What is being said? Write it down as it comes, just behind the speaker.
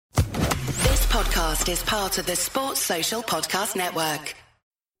podcast is part of the Sports Social Podcast Network.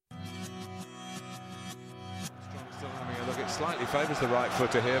 Still having a look, it slightly favours the right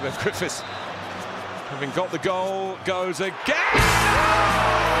footer here, but Griffiths, having got the goal, goes again!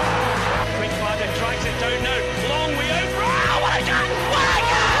 Quickfire tries it, don't know. Long we over. Oh, what a goal! What a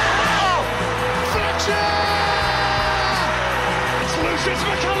goal! Fletcher! It's Lucius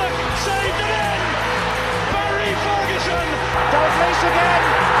McCulloch, saved it in! Barry Ferguson! Dalglish again,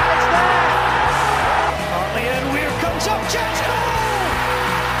 and it's there! Hartley and Weir comes up, chance goal!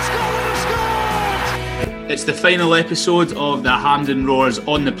 Scotland have scored! It's the final episode of the Hampden Roars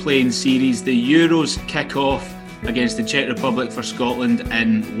on the Plane series. The Euros kick off against the Czech Republic for Scotland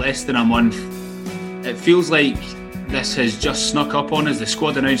in less than a month. It feels like this has just snuck up on us. The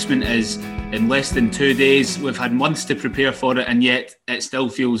squad announcement is in less than 2 days. We've had months to prepare for it, and yet it still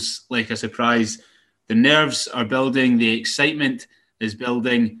feels like a surprise. The nerves are building, the excitement is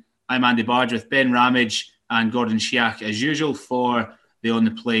building. I'm Andy Barge with Ben Ramage and Gordon Shiak as usual for the On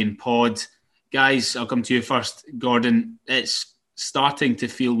the Plane pod. Guys, I'll come to you first. Gordon, it's starting to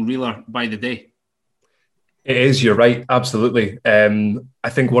feel realer by the day. It is, you're right, absolutely. I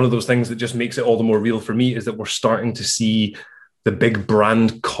think one of those things that just makes it all the more real for me is that we're starting to see the big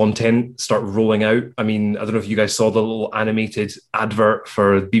brand content start rolling out. I mean, I don't know if you guys saw the little animated advert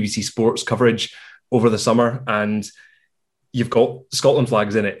for BBC Sports coverage over the summer, and you've got Scotland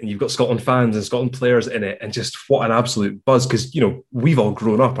flags in it, and you've got Scotland fans and Scotland players in it, and just what an absolute buzz, because, you know, we've all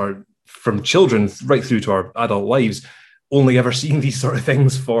grown up from children right through to our adult lives, only ever seeing these sort of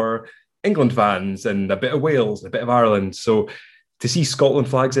things for England fans and a bit of Wales, a bit of Ireland. So to see Scotland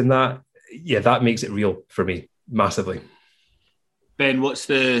flags in that, yeah, that makes it real for me, massively. Ben, what's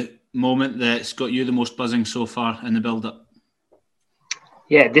the moment that's got you the most buzzing so far in the build-up?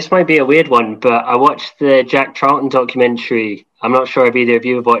 Yeah, this might be a weird one, but I watched the Jack Charlton documentary. I'm not sure if either of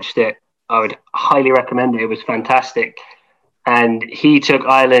you have watched it. I would highly recommend it. It was fantastic. And he took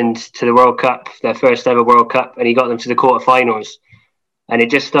Ireland to the World Cup, their first ever World Cup, and he got them to the quarterfinals. And it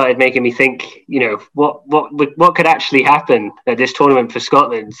just started making me think, you know, what could actually happen at this tournament for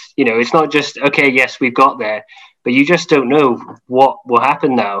Scotland? You know, it's not just, okay, yes, we've got there, but you just don't know what will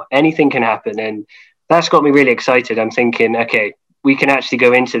happen now. Anything can happen. And that's got me really excited. I'm thinking, okay, we can actually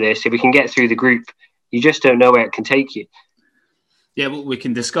go into this. If we can get through the group, you just don't know where it can take you. Yeah, well, we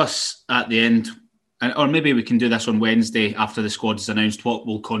can discuss at the end, or maybe we can do this on Wednesday after the squad is announced, what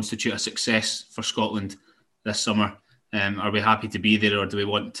will constitute a success for Scotland this summer. Are we happy to be there, or do we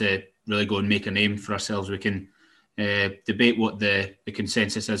want to really go and make a name for ourselves? We can debate what the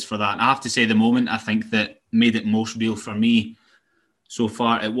consensus is for that. And I have to say, the moment I think that made it most real for me so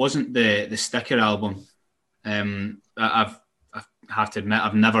far, it wasn't the sticker album. I have to admit,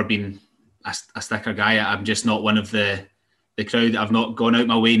 I've never been a sticker guy. I'm just not one of the crowd. I've not gone out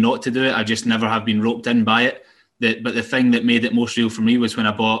my way not to do it. I just never have been roped in by it. But the thing that made it most real for me was when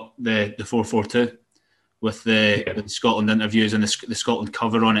I bought the 442 with the Scotland interviews and the Scotland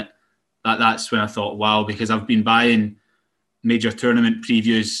cover on it. That's when I thought, wow, because I've been buying major tournament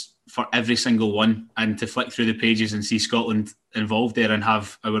previews for every single one, and to flick through the pages and see Scotland involved there and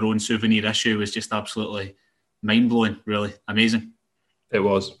have our own souvenir issue was just absolutely mind-blowing, really amazing. It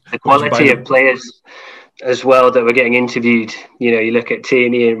was. The quality of players as well that were getting interviewed, you know, you look at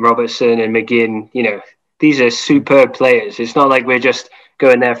Tierney and Robertson and McGinn, you know, these are superb players. It's not like we're just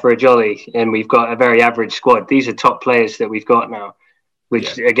going there for a jolly and we've got a very average squad. These are top players that we've got now,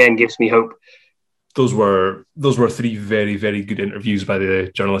 which again gives me hope. Those were three very, very good interviews by the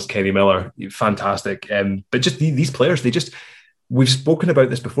journalist Kenny Miller. Fantastic. But just these players, we've spoken about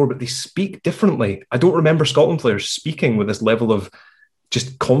this before, but they speak differently. I don't remember Scotland players speaking with this level of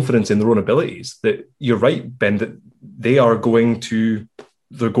just confidence in their own abilities. That you're right, Ben, that they're going to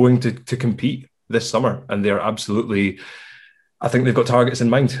compete this summer, and they're absolutely, I think they've got targets in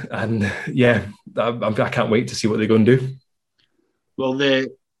mind. And yeah, I can't wait to see what they're going to do. Well, the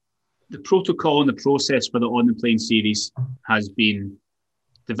protocol and the process for the On the Plane series has been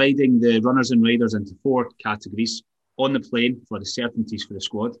dividing the runners and riders into 4 categories. On the plane for the certainties for the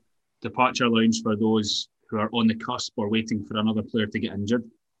squad, departure lounge for those who are on the cusp or waiting for another player to get injured,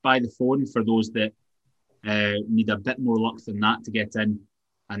 by the phone for those that need a bit more luck than that to get in,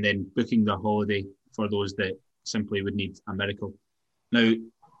 and then booking their holiday for those that simply would need a miracle. Now,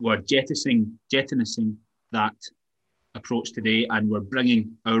 we're jettisoning that approach today, and we're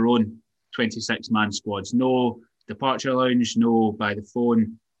bringing our own 26-man squads. No departure lounge, no by the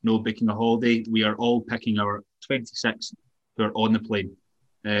phone, no booking a holiday. We are all picking our 26 who are on the plane.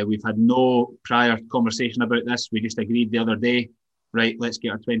 We've had no prior conversation about this. We just agreed the other day, right, let's get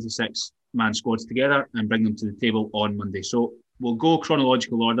our 26-man squads together and bring them to the table on Monday. So we'll go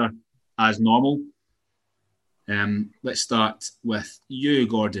chronological order. as normal. Let's start with you,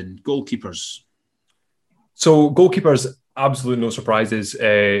 Gordon. Goalkeepers. So goalkeepers, absolutely no surprises.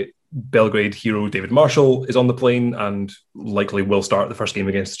 Belgrade hero David Marshall is on the plane and likely will start the first game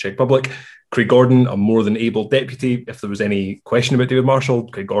against the Czech Republic. Craig Gordon, a more than able deputy. If there was any question about David Marshall,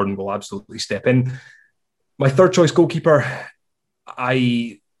 Craig Gordon will absolutely step in. My third choice goalkeeper,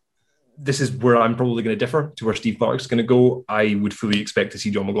 this is where I'm probably going to differ to where Steve Clarke's going to go. I would fully expect to see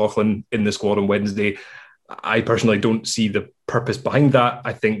John McLaughlin in the squad on Wednesday. I personally don't see the purpose behind that.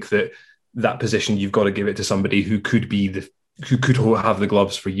 I think that position, you've got to give it to somebody who could have the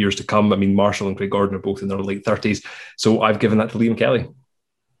gloves for years to come. I mean, Marshall and Craig Gordon are both in their late 30s. So I've given that to Liam Kelly.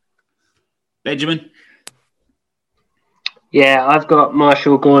 Benjamin? Yeah, I've got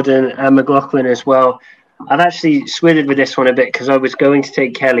Marshall, Gordon and McLaughlin as well. I've actually switched with this one a bit because I was going to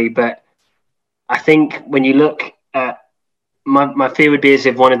take Kelly, but I think when you look at my fear would be as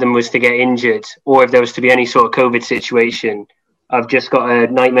if one of them was to get injured or if there was to be any sort of COVID situation. I've just got a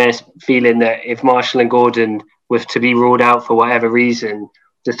nightmare feeling that if Marshall and Gordon were to be ruled out for whatever reason,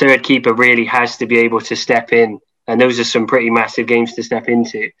 the third keeper really has to be able to step in. And those are some pretty massive games to step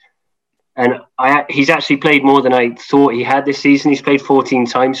into. And he's actually played more than I thought he had this season. He's played 14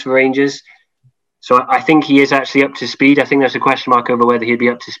 times for Rangers. So I think he is actually up to speed. I think there's a question mark over whether he'd be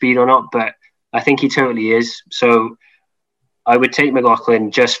up to speed or not, but I think he totally is. So I would take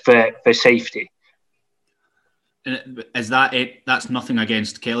McLaughlin just for safety. Is that it? That's nothing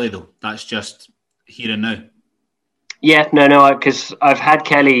against Kelly, though. That's just here and now. Yeah, no, because I've had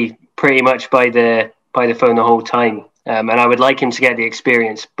Kelly pretty much by the phone the whole time, and I would like him to get the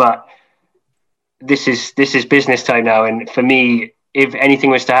experience. But this is business time now, and for me, if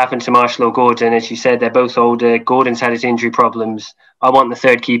anything was to happen to Marshall or Gordon, as you said, they're both older. Gordon's had his injury problems. I want the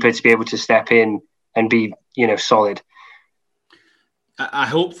third keeper to be able to step in and be, solid. I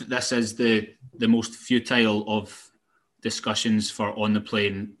hope that this is the most futile of discussions for on the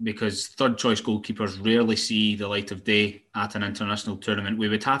plane, because third choice goalkeepers rarely see the light of day at an international tournament. We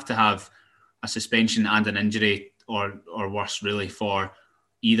would have to have a suspension and an injury or worse really for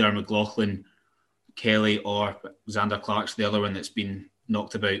either McLaughlin, Kelly or Zander Clark's the other one that's been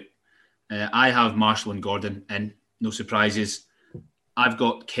knocked about. I have Marshall and Gordon in, no surprises. I've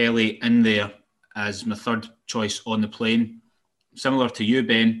got Kelly in there as my third choice on the plane. Similar to you,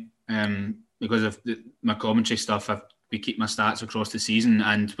 Ben, because of my commentary stuff, we keep my stats across the season.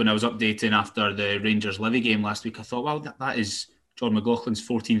 And when I was updating after the Rangers-Livy game last week, I thought, well, that is John McLaughlin's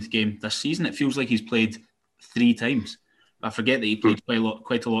 14th game this season. It feels like he's played 3 times. But I forget that he played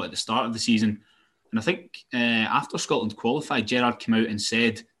quite a lot at the start of the season. And I think after Scotland qualified, Gerrard came out and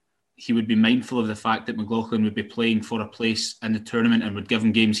said he would be mindful of the fact that McLaughlin would be playing for a place in the tournament and would give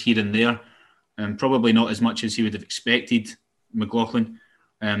him games here and there. Probably not as much as he would have expected McLaughlin,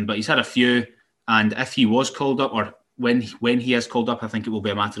 but he's had a few, and if he was called up, or when he is called up, I think it will be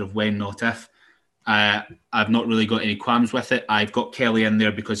a matter of when, not if. I've not really got any qualms with it. I've got Kelly in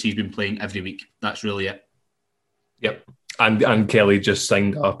there because he's been playing every week. That's really it. Yep, and Kelly just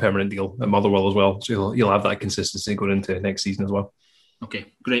signed a permanent deal at Motherwell as well, so he'll have that consistency going into next season as well. Okay,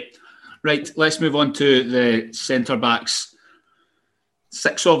 great. Right, let's move on to the centre backs.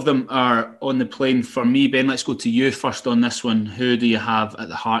 6 of them are on the plane for me. Ben, let's go to you first on this one. Who do you have at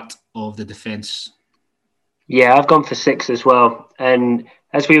the heart of the defence? Yeah, I've gone for 6 as well. And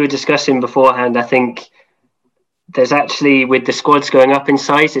as we were discussing beforehand, I think there's actually, with the squads going up in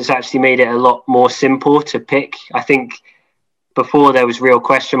size, it's actually made it a lot more simple to pick. I think before there was real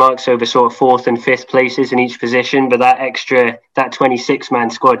question marks over sort of 4th and 5th places in each position, but that 26-man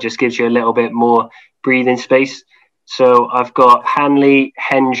squad just gives you a little bit more breathing space. So I've got Hanley,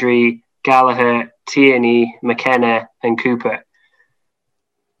 Hendry, Gallagher, Tierney, McKenna and Cooper.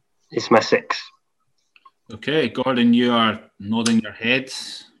 It's my 6. Okay, Gordon, you are nodding your head.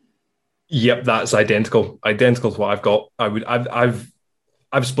 Yep, that's identical to what I've got.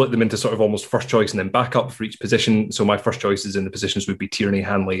 I've split them into sort of almost first choice and then backup for each position. So my first choices in the positions would be Tierney,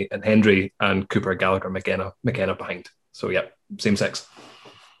 Hanley and Hendry, and Cooper, Gallagher, McKenna behind. So yeah, same 6.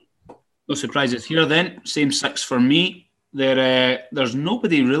 No surprises here then. Same 6 for me. There's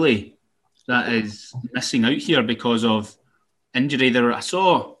nobody really that is missing out here because of injury. I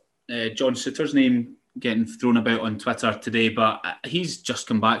saw John Sutter's name getting thrown about on Twitter today, but he's just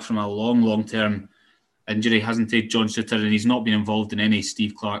come back from a long-term injury, hasn't he, John Sutter? And he's not been involved in any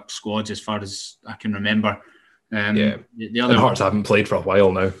Steve Clarke squads as far as I can remember. The other Hearts haven't played for a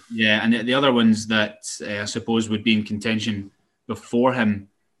while now. Yeah, and the other ones that I suppose would be in contention before him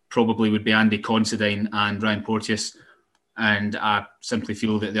probably would be Andy Considine and Ryan Porteous. And I simply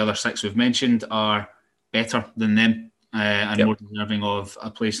feel that the other 6 we've mentioned are better than them. and more deserving of a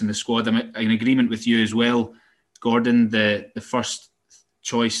place in the squad. I'm in agreement with you as well, Gordon. The first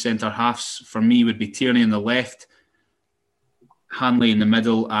choice centre-halves for me would be Tierney on the left, Hanley in the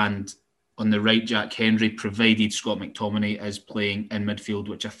middle, and on the right, Jack Hendry, provided Scott McTominay is playing in midfield,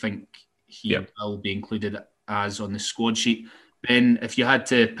 which I think he will be included as on the squad sheet. Ben, if you had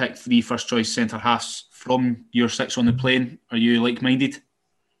to pick 3 first-choice centre-halves from your 6 on the plane, are you like-minded?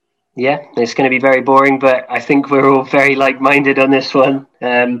 Yeah, it's going to be very boring, but I think we're all very like-minded on this one.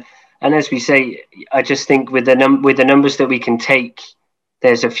 And as we say, I just think with the numbers that we can take,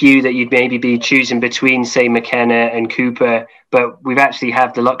 there's a few that you'd maybe be choosing between, say, McKenna and Cooper, but we've actually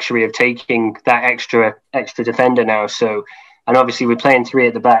have the luxury of taking that extra defender now. So, and obviously we're playing 3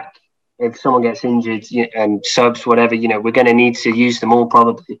 at the back. If someone gets injured and subs, whatever, we're going to need to use them all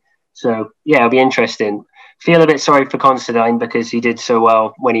probably. So, yeah, it'll be interesting. Feel a bit sorry for Considine because he did so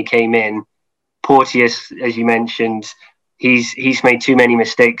well when he came in. Porteous, as you mentioned, he's made too many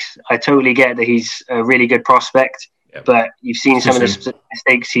mistakes. I totally get that he's a really good prospect, but you've seen some of the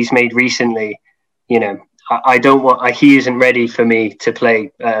mistakes he's made recently. I don't want. He isn't ready for me to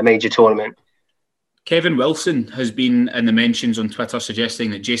play a major tournament. Kevin Wilson has been in the mentions on Twitter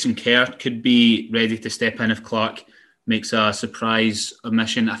suggesting that Jason Kerr could be ready to step in if Clark makes a surprise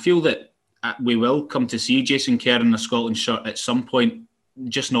omission. I feel that we will come to see Jason Kerr in the Scotland shirt at some point,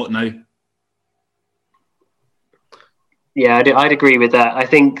 just not now. Yeah, I'd agree with that. I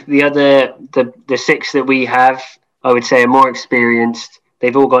think the 6 that we have, I would say, are more experienced.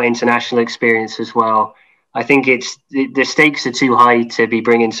 They've all got international experience as well. I think the stakes are too high to be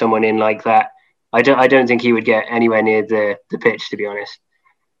bringing someone in like that. I don't think he would get anywhere near the pitch, to be honest.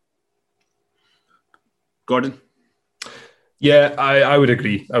 Gordon? Yeah, I would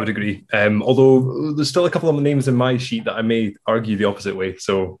agree. Although there's still a couple of names in my sheet that I may argue the opposite way.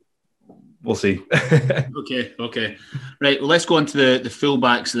 So we'll see. Okay. Right, well, let's go on to the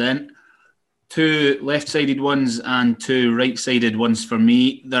full-backs then. 2 left-sided ones and 2 right-sided ones for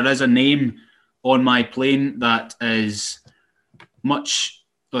me. There is a name on my plane that is much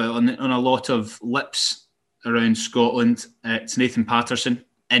on a lot of lips around Scotland. It's Nathan Patterson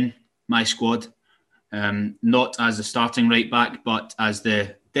in my squad. Not as the starting right back, but as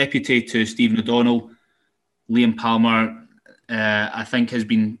the deputy to Stephen O'Donnell. Liam Palmer, I think, has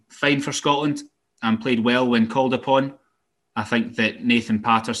been fine for Scotland and played well when called upon. I think that Nathan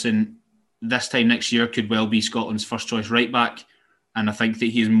Patterson this time next year could well be Scotland's first choice right back, and I think that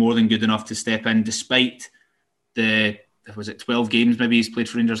he is more than good enough to step in despite the 12 games maybe he's played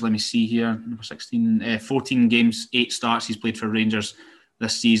for Rangers. Let me see here, number 16, 14 games, 8 starts he's played for Rangers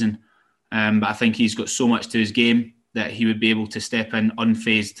this season. But I think he's got so much to his game that he would be able to step in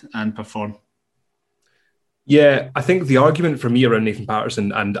unfazed and perform. Yeah, I think the argument for me around Nathan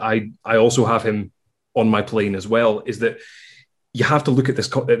Patterson, and I also have him on my plane as well, is that you have to look at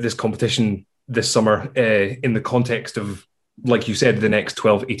this competition this summer in the context of, like you said, the next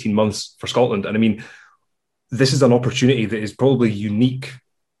 12, 18 months for Scotland. And I mean, this is an opportunity that is probably unique.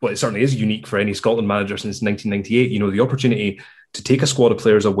 Well, it certainly is unique for any Scotland manager since 1998. The opportunity to take a squad of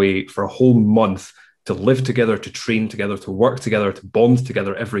players away for a whole month, to live together, to train together, to work together, to bond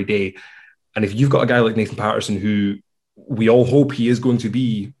together every day. And if you've got a guy like Nathan Patterson, who we all hope he is going to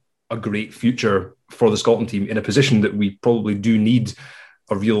be a great future for the Scotland team in a position that we probably do need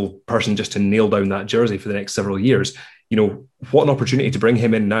a real person just to nail down that jersey for the next several years, what an opportunity to bring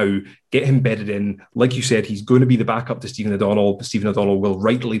him in now, get him bedded in. Like you said, he's going to be the backup to Stephen O'Donnell. Stephen O'Donnell will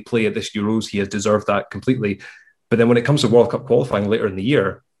rightly play at this Euros. He has deserved that completely. But then when it comes to World Cup qualifying later in the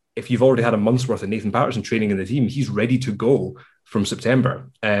year, if you've already had a month's worth of Nathan Patterson training in the team, he's ready to go from September.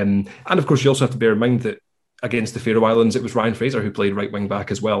 And of course, you also have to bear in mind that against the Faroe Islands, it was Ryan Fraser who played right wing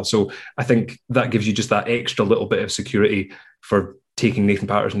back as well. So I think that gives you just that extra little bit of security for taking Nathan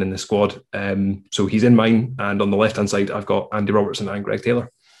Patterson in the squad. So he's in mine. And on the left-hand side, I've got Andy Robertson and Greg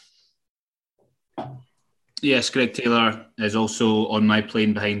Taylor. Yes, Greg Taylor is also on my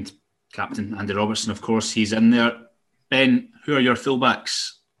plane behind Captain Andy Robertson. Of course, he's in there. Ben, who are your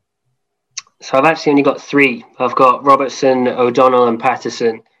fullbacks? So I've actually only got 3. I've got Robertson, O'Donnell and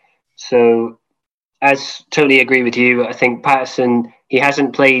Patterson. So as totally agree with you, I think Patterson, he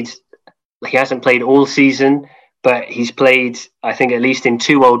hasn't played all season, but he's played, I think, at least in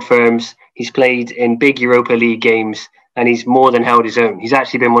 2 Old Firms. He's played in big Europa League games and he's more than held his own. He's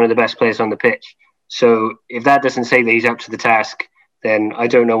actually been one of the best players on the pitch. So if that doesn't say that he's up to the task, then I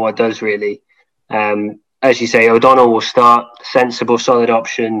don't know what does really. As you say, O'Donnell will start, sensible, solid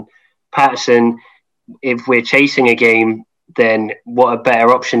option. Patterson, if we're chasing a game, then what a better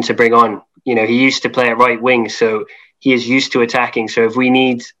option to bring on. He used to play at right wing, so he is used to attacking. So if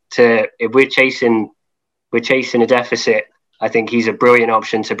we're chasing we're chasing a deficit, I think he's a brilliant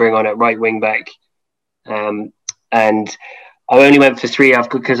option to bring on at right wing back. And I only went for 3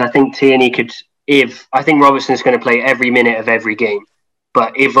 because I think Tierney could. I think Robertson's going to play every minute of every game,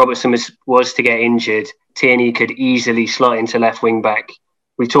 but if Robertson was to get injured, Tierney could easily slot into left wing back.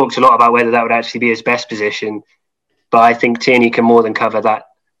 We talked a lot about whether that would actually be his best position, but I think Tierney can more than cover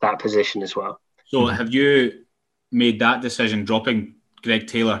that position as well. So have you made that decision, dropping Greg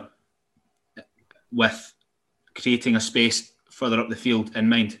Taylor, with creating a space further up the field in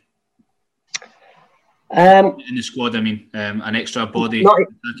mind? In the squad, I mean, an extra body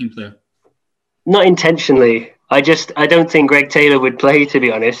attacking player. Not intentionally. I don't think Greg Taylor would play, to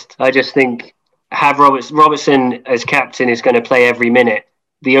be honest. I just think have Robertson as captain is going to play every minute.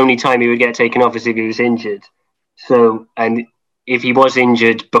 The only time he would get taken off is if he was injured. So, and if he was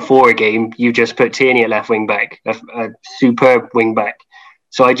injured before a game, you just put Tierney at left wing back, a superb wing back.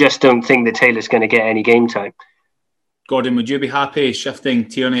 So I just don't think that Taylor's going to get any game time. Gordon, would you be happy shifting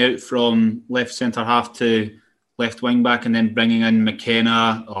Tierney out from left centre half to left wing back and then bringing in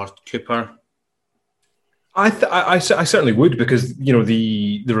McKenna or Cooper? I certainly would, because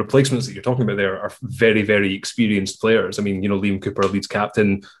the replacements that you're talking about there are very, very experienced players. I mean, Liam Cooper, Leeds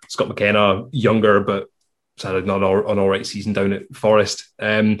captain, Scott McKenna, younger but had an all right season down at Forest.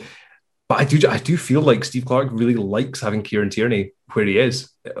 But I do feel like Steve Clarke really likes having Kieran Tierney where he is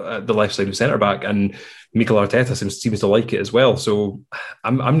at the left side of centre back, and Mikel Arteta seems to like it as well. So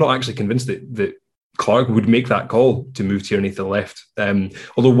I'm not actually convinced that Clarke would make that call to move Tierney to the left.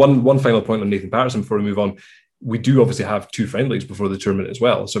 Although one final point on Nathan Patterson before we move on, we do obviously have 2 friendlies before the tournament as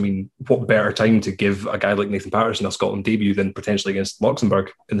well. So, I mean, what better time to give a guy like Nathan Patterson a Scotland debut than potentially against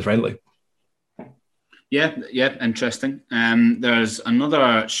Luxembourg in the friendly? Yeah, interesting. There's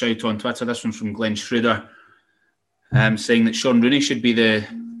another shout on Twitter, this one from Glenn Schroeder, saying that Sean Rooney should be the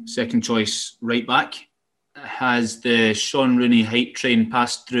second choice right back. Has the Sean Rooney hype train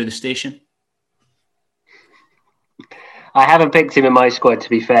passed through the station? I haven't picked him in my squad, to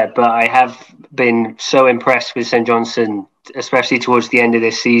be fair, but I have been so impressed with St Johnstone, especially towards the end of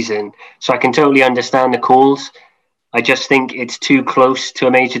this season. So I can totally understand the calls. I just think it's too close to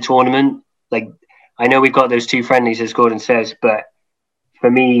a major tournament. Like, I know we've got those 2 friendlies, as Gordon says, but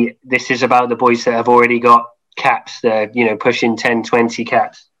for me, this is about the boys that have already got caps, that pushing 10, 20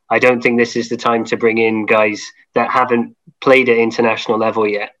 caps. I don't think this is the time to bring in guys that haven't played at international level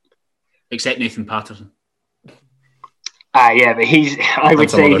yet. Except Nathan Patterson. Yeah, but I would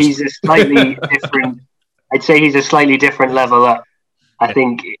say he's a slightly different. I'd say he's a slightly different level up. I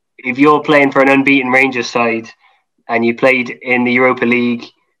think if you're playing for an unbeaten Rangers side and you played in the Europa League,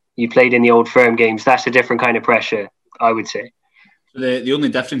 you played in the Old Firm games, that's a different kind of pressure, I would say. The only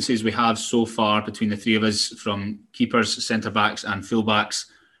differences we have so far between the 3 of us, from keepers, centre-backs and full-backs,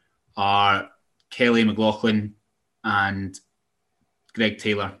 are Kelly McLaughlin and Greg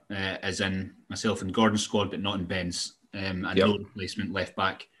Taylor, as in myself and Gordon's squad, but not in Ben's. And no replacement left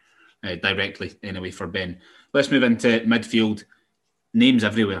back directly anyway for Ben. Let's move into midfield. Names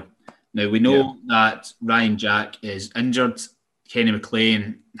everywhere. Now we know that Ryan Jack is injured. Kenny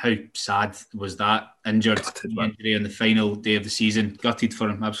McLean, how sad was that? Injured injury on the final day of the season. Gutted for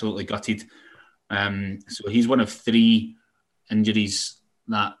him, absolutely gutted. So he's one of 3 injuries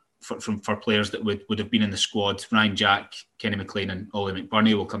that for players that would have been in the squad. Ryan Jack, Kenny McLean and Ollie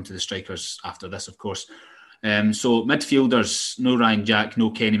McBurney. Will come to the strikers after this, of course. So midfielders, no Ryan Jack, no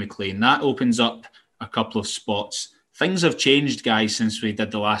Kenny McLean. That opens up a couple of spots. Things have changed, guys, since we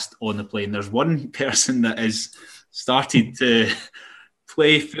did the last On the Plane. There's one person that has started to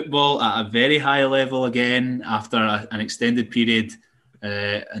play football at a very high level again after an extended period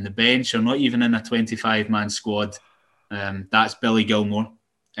on the bench, or not even in a 25-man squad. That's Billy Gilmour.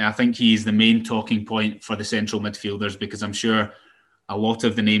 And I think he's the main talking point for the central midfielders, because I'm sure a lot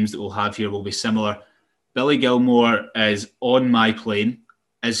of the names that we'll have here will be similar. Billy Gilmour is on my plane.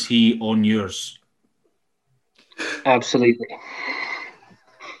 Is he on yours? Absolutely.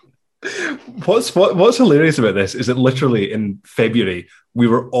 What's hilarious about this is that literally in February, we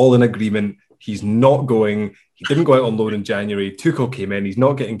were all in agreement. He's not going. He didn't go out on loan in January. Tuchel came in. He's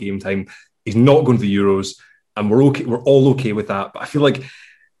not getting game time. He's not going to the Euros. And we're okay. We're all okay with that. But I feel like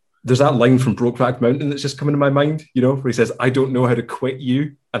there's that line from Brokeback Mountain that's just coming to my mind, where he says, "I don't know how to quit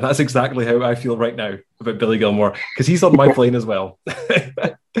you." And that's exactly how I feel right now about Billy Gilmour, because he's on my plane as well.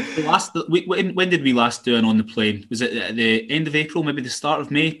 When did we last do an On the Plane? Was it at the end of April, maybe the start of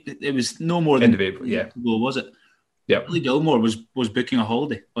May? It was no more than end of April, yeah. Was it? Yeah. Billy Gilmour was booking a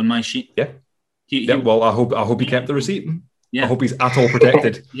holiday on my sheet. Yeah. Well, I hope he kept the receipt. Yeah. I hope he's at all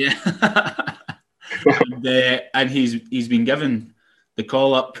protected. Yeah. And he's been given the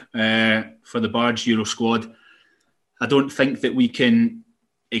call up for the Barge Euro squad. I don't think that we can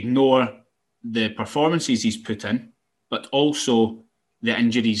ignore the performances he's put in, but also the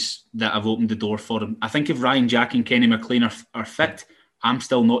injuries that have opened the door for him. I think if Ryan Jack and Kenny McLean are fit, I'm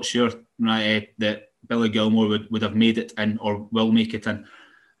still not sure that Billy Gilmour would have made it in or will make it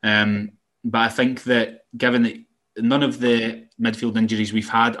in. But I think that given that none of the midfield injuries we've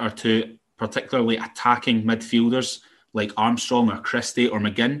had are to particularly attacking midfielders like Armstrong or Christie or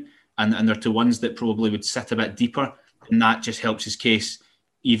McGinn, and they're to ones that probably would sit a bit deeper, and that just helps his case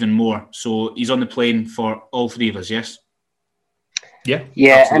even more. So he's on the plane for all three of us, yes? Yeah,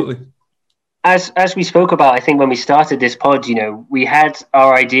 absolutely. As we spoke about, I think when we started this pod, we had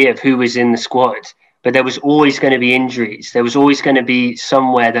our idea of who was in the squad, but there was always going to be injuries. There was always going to be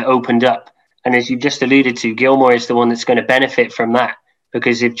somewhere that opened up. And as you've just alluded to, Gilmour is the one that's going to benefit from that.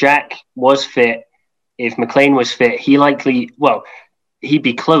 Because if Jack was fit, if McLean was fit, he'd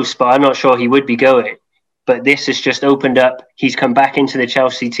be close, but I'm not sure he would be going. But this has just opened up. He's come back into the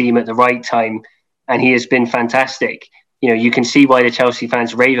Chelsea team at the right time, and he has been fantastic. You can see why the Chelsea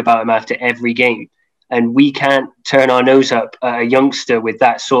fans rave about him after every game. And we can't turn our nose up at a youngster with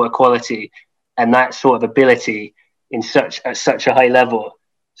that sort of quality and that sort of ability at such a high level.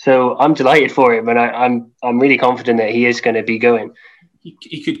 So I'm delighted for him, and I'm really confident that he is going to be going.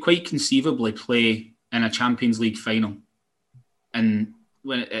 He could quite conceivably play in a Champions League final, and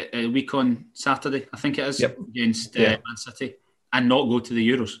a week on Saturday, I think it is, against Man City, and not go to the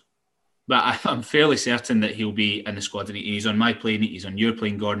Euros. But I'm fairly certain that he'll be in the squad, and he's on my plane, he's on your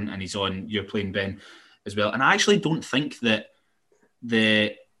plane, Gordon, and he's on your plane, Ben, as well. And I actually don't think that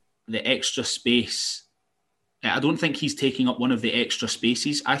the extra space, I don't think he's taking up one of the extra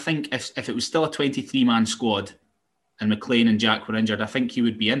spaces. I think if it was still a 23-man squad and McLean and Jack were injured, I think he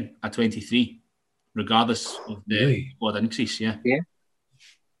would be in a 23, regardless of the squad increase. Yeah.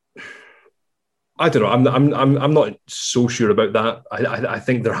 I don't know. I'm not so sure about that. I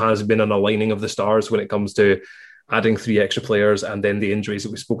think there has been an aligning of the stars when it comes to adding 3 extra players, and then the injuries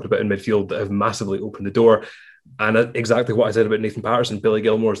that we've spoken about in midfield that have massively opened the door. And exactly what I said about Nathan Patterson, Billy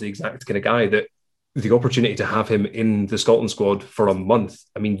Gilmour is the exact kind of guy that the opportunity to have him in the Scotland squad for a month.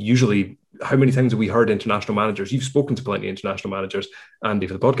 I mean, usually, how many times have we heard international managers? You've spoken to plenty of international managers, Andy,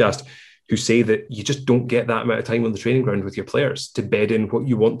 for the podcast, who say that you just don't get that amount of time on the training ground with your players to bed in what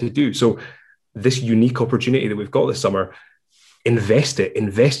you want to do. So this unique opportunity that we've got this summer, invest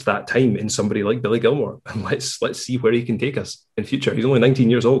that time in somebody like Billy Gilmour, and let's see where he can take us in future. He's only 19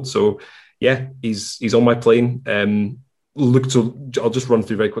 years old, so yeah, he's on my plane. So I'll just run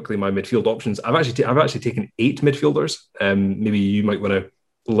through very quickly my midfield options. I've actually taken 8 midfielders. Maybe you might want to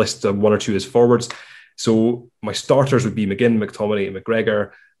list 1 or 2 as forwards. So my starters would be McGinn, McTominay, and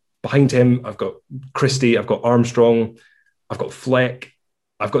McGregor. Behind him, I've got Christie, I've got Armstrong, I've got Fleck,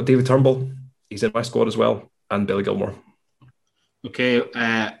 I've got David Turnbull. He's in my squad as well, and Billy Gilmour. Okay,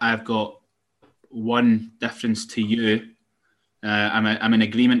 I've got one difference to you. I'm in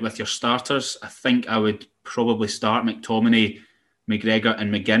agreement with your starters. I think I would probably start McTominay, McGregor,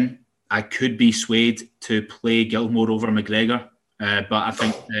 and McGinn. I could be swayed to play Gilmour over McGregor, but I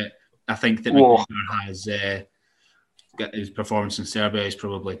think that McGregor has his performance in Serbia. He's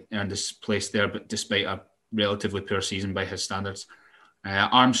probably earned his place there, but despite a relatively poor season by his standards.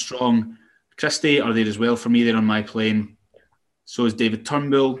 Armstrong, Christie are there as well for me. They're on my plane. So is David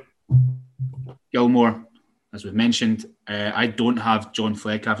Turnbull, Gilmour, as we've mentioned. I don't have John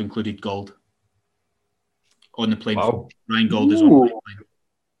Fleck. I've included Gold on the plane. Wow. Ryan Gold is on my plane.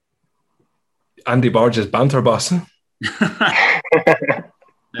 Andy Barge's banter bus. You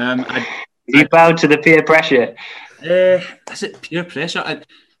bowed to the peer pressure. Is it peer pressure?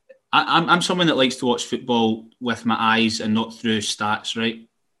 I'm someone that likes to watch football with my eyes and not through stats, right?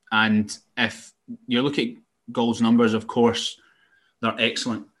 And if you look at Gold's numbers, of course, they're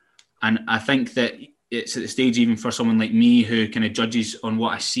excellent. And I think that it's at the stage even for someone like me who kind of judges on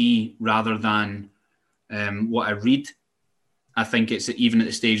what I see rather than what I read. I think it's even at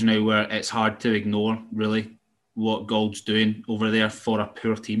the stage now where it's hard to ignore, really, what Gold's doing over there for a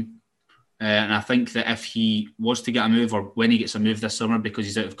poor team. And I think that if he was to get a move, or when he gets a move this summer because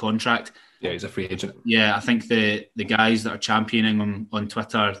he's out of contract... Yeah, he's a free agent. Yeah, I think the guys that are championing him on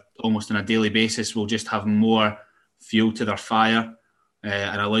Twitter almost on a daily basis will just have more fuel to their fire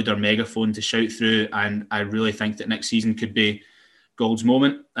and a louder megaphone to shout through. And I really think that next season could be Gold's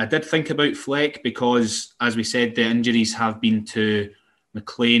moment. I did think about Fleck because, as we said, the injuries have been to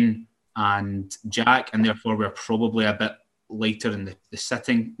McLean and Jack, and therefore we're probably a bit later in the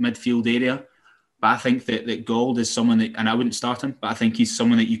sitting midfield area. But I think that Gold is someone that, and I wouldn't start him, but I think he's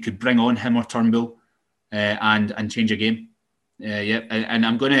someone that you could bring on, him or Turnbull, and change a game. Yeah, and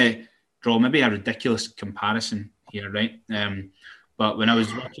I'm going to draw maybe a ridiculous comparison here, right? But when I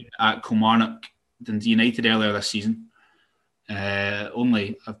was working at Kilmarnock, Dundee United earlier this season,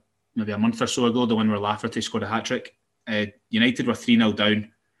 only maybe a month or so ago, the one where Lafferty scored a hat-trick, United were 3-0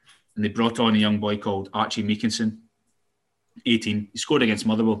 down, and they brought on a young boy called Archie Meakinson, 18. He scored against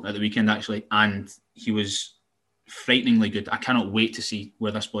Motherwell at the weekend, actually, and he was frighteningly good. I cannot wait to see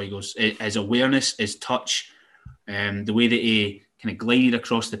where this boy goes. His awareness, his touch, the way that he kind of glided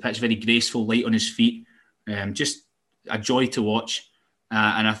across the pitch, very graceful, light on his feet, just a joy to watch.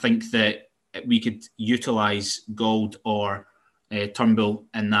 And I think that we could utilise Gold or Turnbull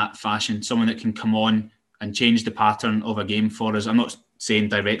in that fashion, someone that can come on and change the pattern of a game for us. I'm not saying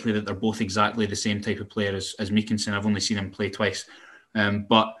directly that they're both exactly the same type of player as Meakinson. I've only seen him play twice.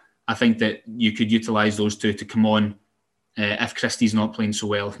 But I think that you could utilise those two to come on if Christie's not playing so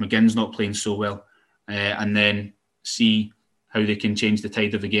well, if McGinn's not playing so well, and then see how they can change the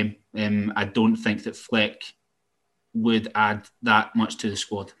tide of the game. I don't think that Fleck would add that much to the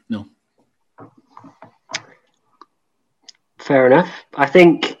squad. No. Fair enough. I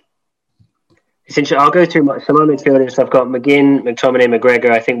think essentially I'll go through some of my midfielders. I've got McGinn, McTominay, McGregor.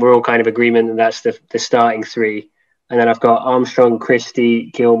 I think we're all kind of agreement that that's the starting three. And then I've got Armstrong,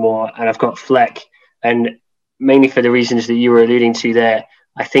 Christie, Gilmore, and I've got Fleck. And mainly for the reasons that you were alluding to there,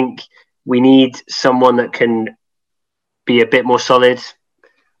 I think we need someone that can be a bit more solid.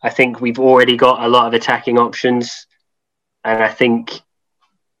 I think we've already got a lot of attacking options. And I think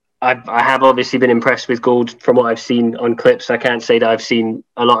I have obviously been impressed with Gould from what I've seen on clips. I can't say that I've seen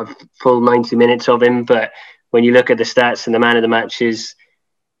a lot of full 90 minutes of him, but when you look at the stats and the man of the matches,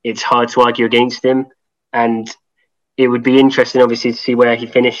 it's hard to argue against him. And it would be interesting, obviously, to see where he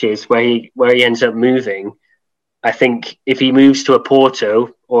finishes, where he ends up moving. I think if he moves to a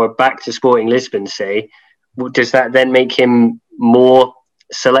Porto or back to Sporting Lisbon, say, does that then make him more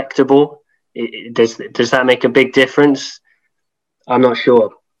selectable? Does that make a big difference? I'm not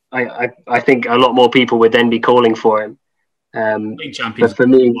sure. I think a lot more people would then be calling for him. But for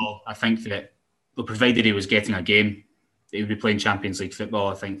me, football, I think that, provided he was getting a game, he would be playing Champions League football.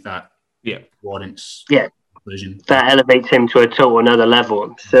 I think that warrants inclusion. That elevates him to a total another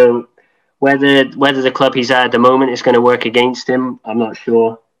level. So whether the club he's at the moment is going to work against him, I'm not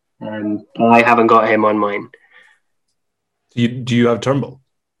sure. I haven't got him on mine. Do you have Turnbull?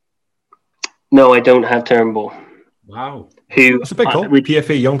 No, I don't have Turnbull. Wow. That's a big call.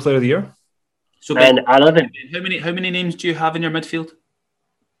 PFA Young Player of the Year. So Ben, and I love him. How many names do you have in your midfield?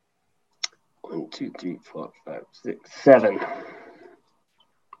 1, 2, 3, 4, 5, 6, 7.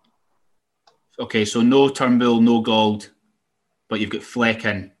 Okay, so no Turnbull, no Gold, but you've got Fleck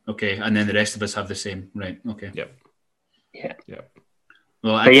in. Okay, and then the rest of us have the same. Right, okay. Yep. Yeah.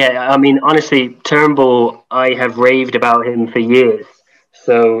 Well, I mean, honestly, Turnbull, I have raved about him for years.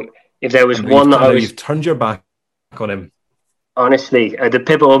 So if there was one that you've turned your back on him. Honestly, at the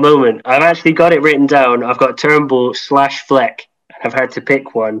pivotal moment, I've actually got it written down. I've got Turnbull / Fleck. I've had to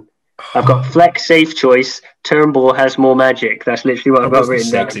pick one. I've got Fleck safe choice. Turnbull has more magic. That's literally what I've got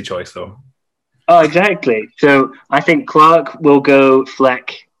written down. Sexy choice, though. Oh, exactly. So I think Clark will go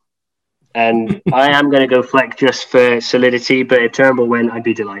Fleck, and I am going to go Fleck just for solidity. But if Turnbull went, I'd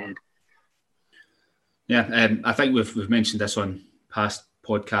be delighted. Yeah, I think we've mentioned this on past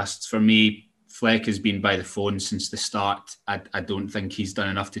podcasts. For me, Fleck has been by the phone since the start. I don't think he's done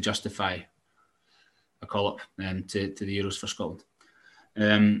enough to justify a call-up to the Euros for Scotland.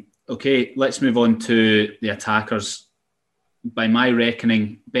 Okay, let's move on to the attackers. By my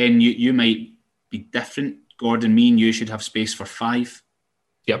reckoning, Ben, you might be different. Gordon, me and you should have space for 5.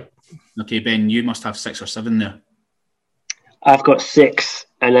 Yep. Okay, Ben, you must have 6 or 7 there. I've got 6,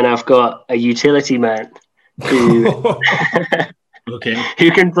 and then I've got a utility man who... Okay.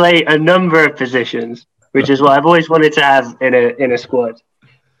 Who can play a number of positions, which is what I've always wanted to have in a squad.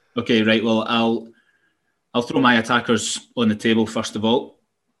 Okay, right. Well, I'll throw my attackers on the table first of all.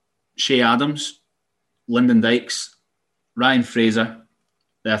 Shea Adams, Lyndon Dykes, Ryan Fraser.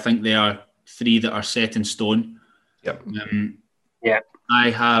 I think they are 3 that are set in stone. Yep.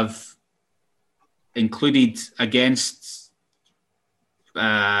 I have included against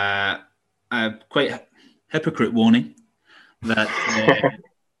a quite hypocrite warning that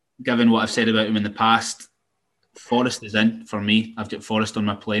given what I've said about him in the past, Forrest is in for me. I've got Forrest on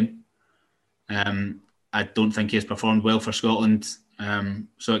my plane. I don't think he has performed well for Scotland,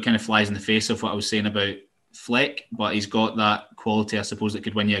 so it kind of flies in the face of what I was saying about Fleck, but he's got that quality, I suppose, that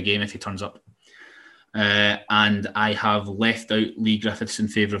could win you a game if he turns up. And I have left out Lee Griffiths in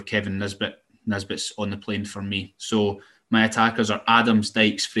favour of Kevin Nisbet. Nisbet's on the plane for me. So my attackers are Adams,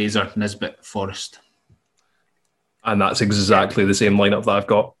 Dykes, Fraser, Nisbet, Forrest. And that's exactly the same lineup that I've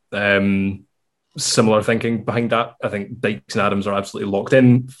got. Similar thinking behind that. I think Dykes and Adams are absolutely locked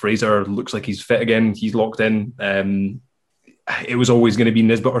in. Fraser looks like he's fit again. He's locked in. It was always going to be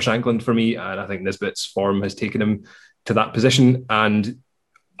Nisbet or Shankland for me, and I think Nisbet's form has taken him to that position. And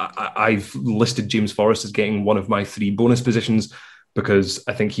I've listed James Forrest as getting one of my 3 bonus positions because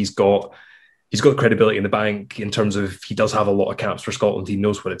I think he's got credibility in the bank in terms of he does have a lot of caps for Scotland. He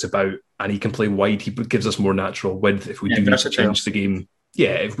knows what it's about, and he can play wide. He gives us more natural width if we do need to change the game.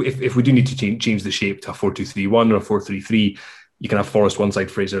 Yeah, if we do need to change the shape to a 4-2-3-1 or a 4-3-3, you can have Forrest one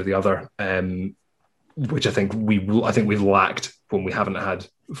side, Fraser the other, which I think we've lacked when we haven't had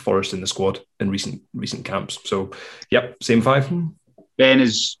Forrest in the squad in recent camps. So, yep, same 5. Ben,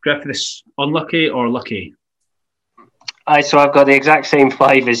 is Griffiths unlucky or lucky? So I've got the exact same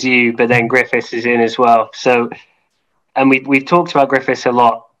 5 as you, but then Griffiths is in as well. So, and we've talked about Griffiths a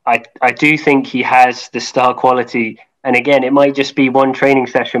lot. I do think he has the star quality. And again, it might just be one training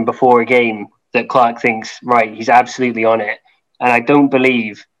session before a game that Clark thinks, right, he's absolutely on it. And I don't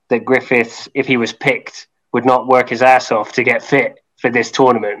believe that Griffiths, if he was picked, would not work his ass off to get fit for this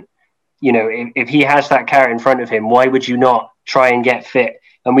tournament. You know, if he has that carrot in front of him, why would you not try and get fit?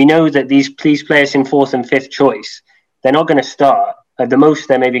 And we know that these players in 4th and 5th choice, they're not going to start. At the most,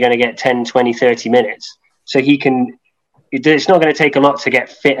 they're maybe going to get 10, 20, 30 minutes. So it's not going to take a lot to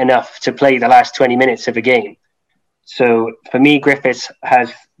get fit enough to play the last 20 minutes of a game. So for me, Griffiths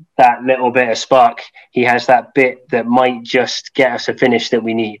has that little bit of spark. He has that bit that might just get us a finish that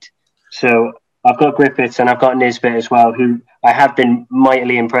we need. So I've got Griffiths and I've got Nisbet as well, who I have been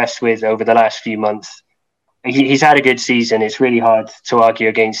mightily impressed with over the last few months. He's had a good season. It's really hard to argue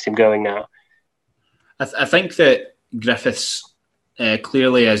against him going now. I think that Griffiths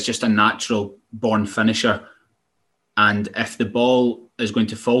clearly is just a natural born finisher. And if the ball is going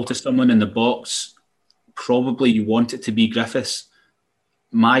to fall to someone in the box, probably you want it to be Griffiths.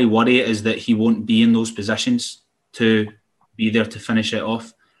 My worry is that he won't be in those positions to be there to finish it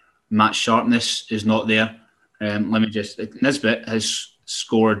off. Match sharpness is not there. Nisbet has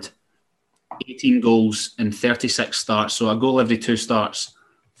scored 18 goals in 36 starts, so a goal every 2 starts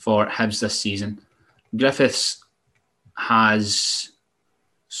for Hibs this season. Griffiths has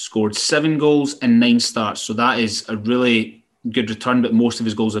scored 7 goals in 9 starts, so that is a really good return, but most of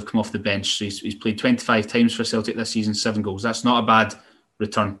his goals have come off the bench. So he's played 25 times for Celtic this season, 7 goals. That's not a bad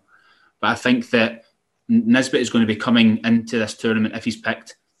return. But I think that Nisbet is going to be coming into this tournament, if he's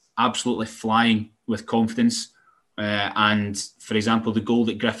picked, absolutely flying with confidence. And for example, the goal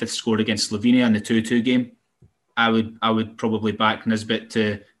that Griffiths scored against Slovenia in the 2-2 game, I would probably back Nisbet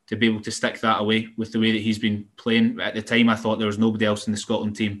to be able to stick that away with the way that he's been playing. At the time, I thought there was nobody else in the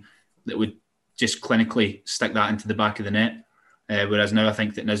Scotland team that would just clinically stick that into the back of the net. Whereas now I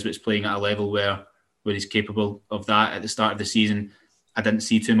think that Nisbet's playing at a level where he's capable of that. At the start of the season, I didn't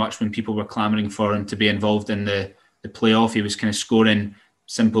see too much when people were clamouring for him to be involved in the playoff. He was kind of scoring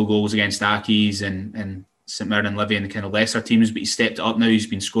simple goals against Accies and St Mirren and Livy and the kind of lesser teams, but he stepped up now. He's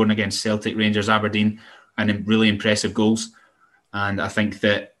been scoring against Celtic, Rangers, Aberdeen, and really impressive goals. And I think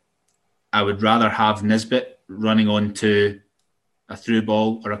that I would rather have Nisbet running on to a through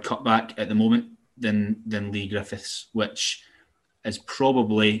ball or a cutback at the moment than Leigh Griffiths, which is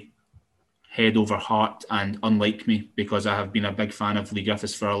probably head over heart and unlike me because I have been a big fan of Leigh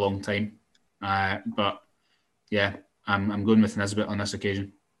Griffiths for a long time. But yeah, I'm going with Nisbet on this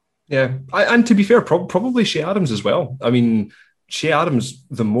occasion. Yeah, and to be fair, probably Shea Adams as well. I mean, Shea Adams,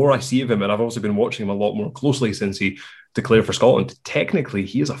 the more I see of him, and I've also been watching him a lot more closely since he declared for Scotland, technically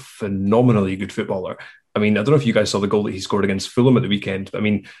he is a phenomenally good footballer. I mean, I don't know if you guys saw the goal that he scored against Fulham at the weekend. I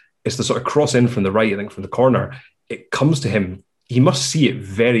mean, it's the sort of cross in from the right, I think from the corner. It comes to him. He must see it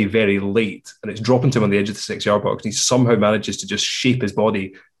very, very late, and it's dropping to him on the edge of the 6-yard box. And he somehow manages to just shape his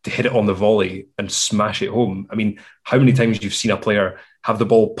body to hit it on the volley and smash it home. I mean, how many times you've seen a player have the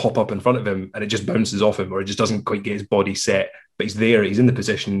ball pop up in front of him and it just bounces off him, or it just doesn't quite get his body set, but he's there, he's in the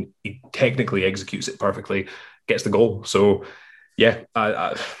position, he technically executes it perfectly, gets the goal. So, yeah,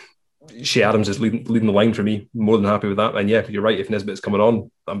 Shea Adams is leading the line for me. More than happy with that. And yeah, you're right, if Nisbet's coming on,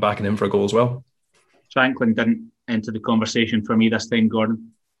 I'm backing him for a goal as well. Shankland didn't enter the conversation for me this time,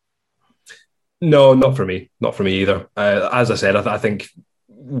 Gordon. No, not for me. Not for me either. As I said, I think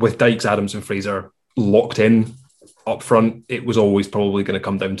with Dykes, Adams and Fraser locked in up front, it was always probably going to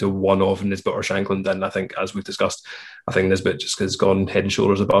come down to one of Nisbet or Shankland. And I think, as we've discussed, I think Nisbet just has gone head and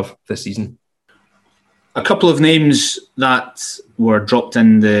shoulders above this season. A couple of names that were dropped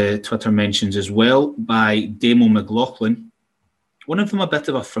in the Twitter mentions as well by Damo McLaughlin. One of them a bit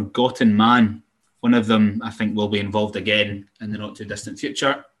of a forgotten man. One of them I think will be involved again in the not too distant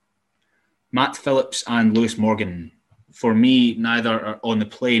future. Matt Phillips and Lewis Morgan. For me, neither are on the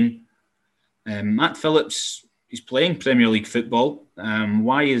plane. Matt Phillips is playing Premier League football.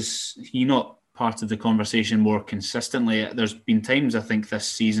 Why is he not part of the conversation more consistently? There's been times, I think, this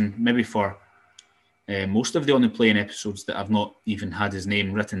season, maybe for most of the On the Plane episodes, that I've not even had his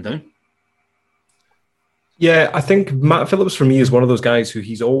name written down. Yeah, I think Matt Phillips for me is one of those guys who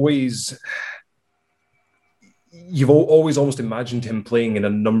you've always almost imagined him playing in a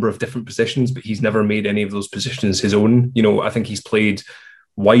number of different positions, but he's never made any of those positions his own. You know, I think he's played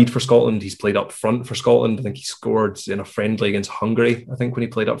wide for Scotland. He's played up front for Scotland. I think he scored in a friendly against Hungary, I think, when he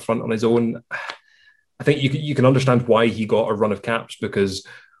played up front on his own. I think you can understand why he got a run of caps, because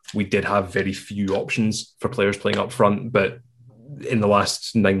we did have very few options for players playing up front. But in the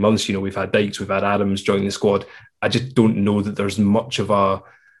last 9 months, you know, we've had Dykes, we've had Adams join the squad. I just don't know that there's much of a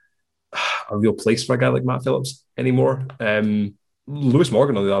real place for a guy like Matt Phillips anymore. Lewis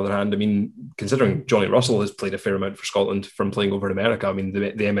Morgan, on the other hand, I mean, considering Johnny Russell has played a fair amount for Scotland from playing over in America, I mean,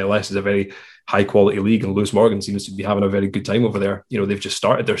 the MLS is a very high-quality league, and Lewis Morgan seems to be having a very good time over there. You know, they've just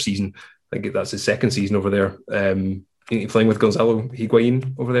started their season. I think that's his second season over there, playing with Gonzalo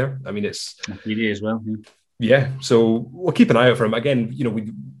Higuain over there. I mean, it's... Really as well, yeah, so we'll keep an eye out for him. Again, you know,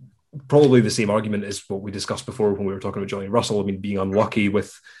 we probably the same argument as what we discussed before when we were talking about Johnny Russell. I mean, being unlucky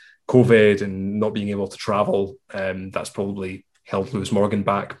with COVID and not being able to travel, that's probably held Lewis Morgan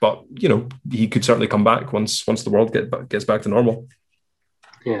back. But, you know, he could certainly come back once the world gets back to normal.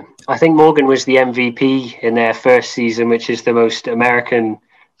 Yeah, I think Morgan was the MVP in their first season, which is the most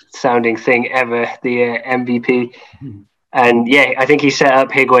American-sounding thing ever, the MVP. And yeah, I think he set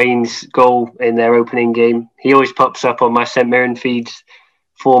up Higuain's goal in their opening game. He always pops up on my St Mirren feeds,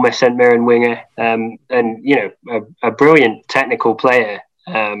 former St Mirren winger, and you know, a brilliant technical player.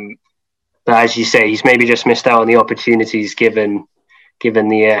 But as you say, he's maybe just missed out on the opportunities given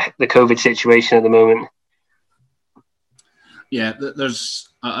the COVID situation at the moment. Yeah, there's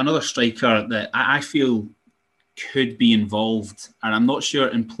another striker that I feel could be involved, and I'm not sure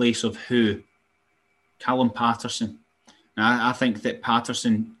in place of who. Callum Patterson. I think that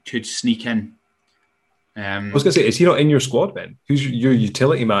Patterson could sneak in. I was going to say, is he not in your squad, Ben? Who's your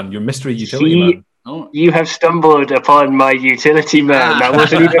utility man, your mystery utility man? Oh. You have stumbled upon my utility man. That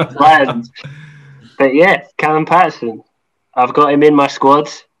wasn't even planned. But yeah, Callum Patterson. I've got him in my squad.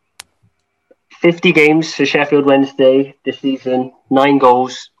 50 games for Sheffield Wednesday this season, 9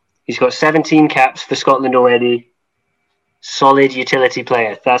 goals. He's got 17 caps for Scotland already. Solid utility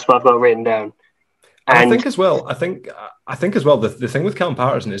player. That's what I've got written down. And I think as well, the thing with Callum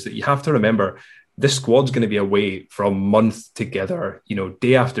Patterson is that you have to remember this squad's going to be away for a month together, you know,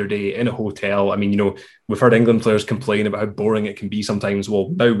 day after day in a hotel. I mean, you know, we've heard England players complain about how boring it can be sometimes.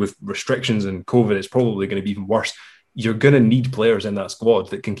 Well, now with restrictions and COVID, it's probably going to be even worse. You're going to need players in that squad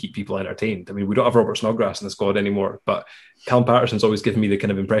that can keep people entertained. I mean, we don't have Robert Snodgrass in the squad anymore, but Callum Patterson's always given me the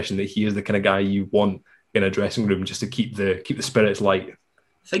kind of impression that he is the kind of guy you want in a dressing room just to keep the spirits light.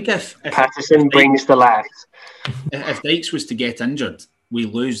 I think if Patterson brings the laughs. If Dykes was to get injured, we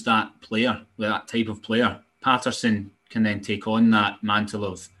lose that player, that type of player. Patterson can then take on that mantle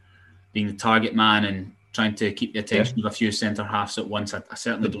of being the target man and trying to keep the attention of a few centre halves at once. I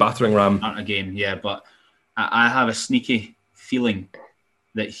certainly don't battering ram start a game, but I have a sneaky feeling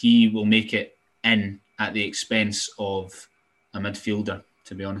that he will make it in at the expense of a midfielder,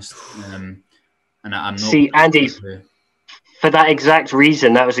 to be honest. And I'm not. See, Andy, for that exact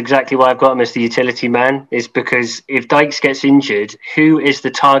reason, that was exactly why I've got him as the utility man, is because if Dykes gets injured, who is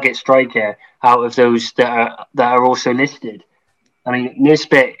the target striker out of those that are also listed? I mean,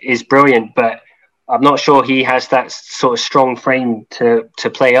 Nisbet is brilliant, but I'm not sure he has that sort of strong frame to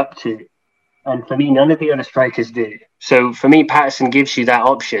play up to. And for me, none of the other strikers do. So for me, Patterson gives you that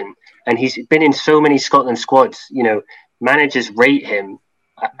option. And he's been in so many Scotland squads, you know, managers rate him.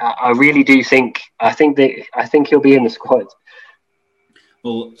 I really do think he'll be in the squad.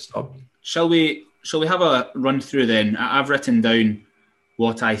 Well, shall we have a run through then? I've written down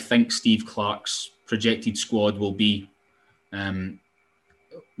what I think Steve Clarke's projected squad will be. In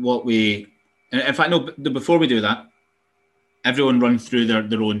fact, no, before we do that, everyone run through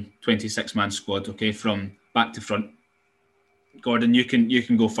their own 26-man squad, okay, from back to front. Gordon, you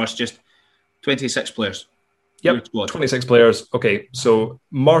can go first. Just 26 players. Yep, 26 players. Okay, so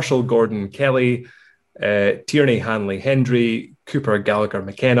Marshall, Gordon, Kelly, Tierney, Hanley, Hendry, Cooper, Gallagher,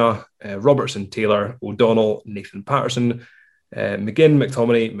 McKenna, Robertson, Taylor, O'Donnell, Nathan Patterson, McGinn,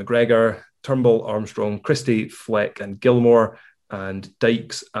 McTominay, McGregor, Turnbull, Armstrong, Christie, Fleck and Gilmore, and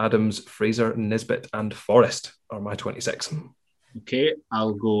Dykes, Adams, Fraser, Nisbet and Forrest are my 26. Okay,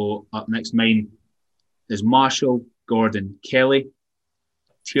 I'll go up next. Mine is Marshall, Gordon, Kelly,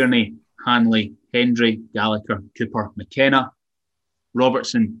 Tierney, Hanley, Hendry, Gallagher, Cooper, McKenna,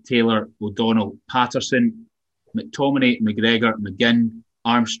 Robertson, Taylor, O'Donnell, Patterson, McTominay, McGregor, McGinn,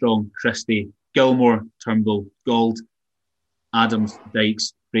 Armstrong, Christie, Gilmore, Turnbull, Gold, Adams,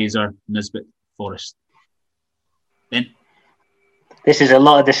 Dykes, Fraser, Nisbet, Forrest. Ben? This is a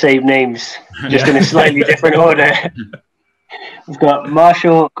lot of the same names, just in a slightly different order. We've got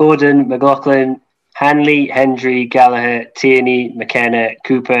Marshall, Gordon, McLaughlin, Hanley, Hendry, Gallagher, Tierney, McKenna,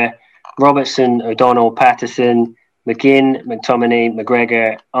 Cooper, Robertson, O'Donnell, Patterson, McGinn, McTominay,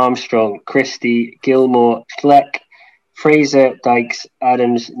 McGregor, Armstrong, Christie, Gilmore, Fleck, Fraser, Dykes,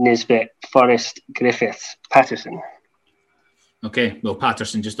 Adams, Nisbet, Forrest, Griffiths, Patterson. Okay, well,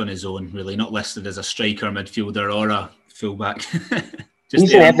 Patterson just on his own, really, not listed as a striker, midfielder, or a fullback. Just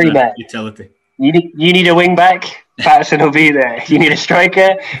he's an everyman. Utility. You need a wing back, Patterson will be there. You need a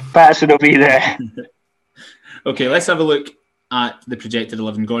striker, Patterson will be there. Okay, let's have a look at the projected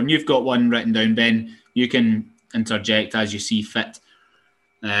 11. Gordon, you've got one written down, Ben. You can interject as you see fit.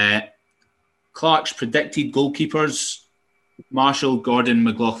 Clark's predicted goalkeepers: Marshall, Gordon,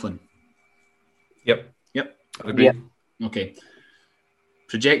 McLaughlin. Yep. I agree. Yep. Okay.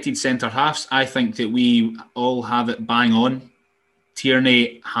 Projected centre halves, I think that we all have it bang on.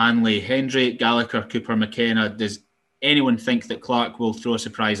 Tierney, Hanley, Hendry, Gallagher, Cooper, McKenna. Does anyone think that Clark will throw a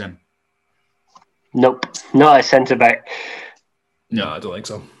surprise in? Nope, not a centre back. No, I don't think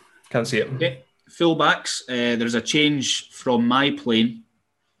so. Can't see it. Okay. Fullbacks, there's a change from my plane.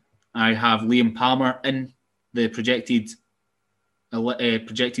 I have Liam Palmer in the projected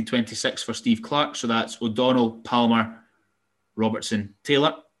 26 for Steve Clark. So that's O'Donnell, Palmer, Robertson,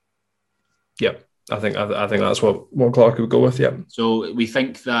 Taylor. Yep. I think that's what Clark would go with. Yeah. So we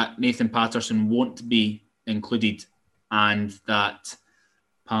think that Nathan Patterson won't be included, and that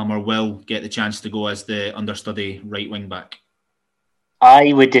Palmer will get the chance to go as the understudy right wing back.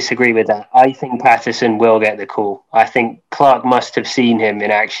 I would disagree with that. I think Patterson will get the call. I think Clark must have seen him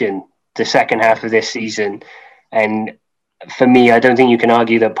in action the second half of this season, and for me, I don't think you can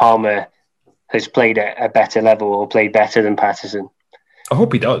argue that Palmer has played at a better level or played better than Patterson. I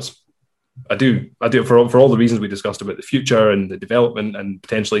hope he does. I do for all the reasons we discussed about the future and the development and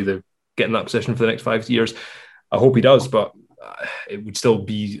potentially the getting that position for the next 5 years. I hope he does, but it would still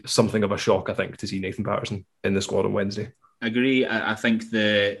be something of a shock, I think, to see Nathan Patterson in the squad on Wednesday. I agree. I think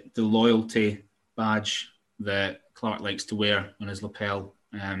the loyalty badge that Clark likes to wear on his lapel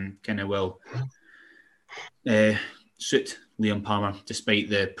kind of will suit Liam Palmer, despite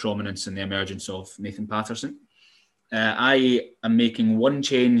the prominence and the emergence of Nathan Patterson. I am making one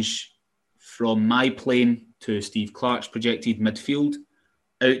change from my plane to Steve Clark's projected midfield.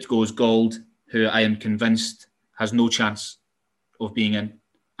 Out goes Gold, who I am convinced has no chance of being in.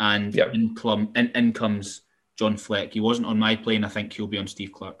 And in comes John Fleck. He wasn't on my plane. I think he'll be on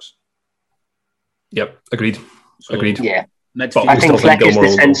Steve Clark's. Yep, agreed. Agreed. Yeah. Midfield. I think Fleck is the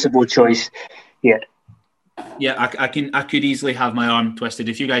sensible choice. Yeah. Yeah, I could easily have my arm twisted.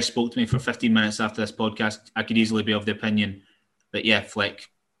 If you guys spoke to me for 15 minutes after this podcast, I could easily be of the opinion that, yeah, Fleck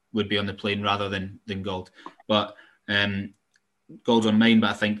would be on the plane rather than Gold. But Gold's on mine,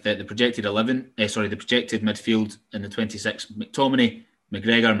 but I think that the projected midfield in the 26, McTominay,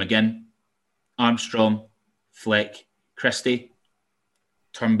 McGregor, McGinn, Armstrong, Fleck, Christie,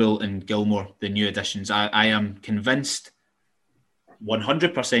 Turnbull and Gilmore, the new additions. I am convinced,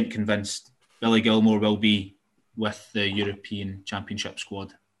 100% convinced, Billy Gilmore will be with the European Championship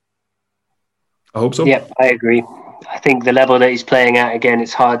squad. I hope so. Yep, I agree. I think the level that he's playing at, again,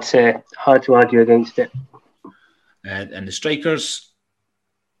 it's hard to argue against it. And the strikers,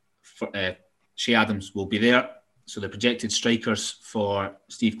 Shea Adams will be there. So the projected strikers for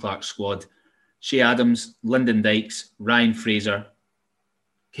Steve Clark's squad: Shea Adams, Lyndon Dykes, Ryan Fraser,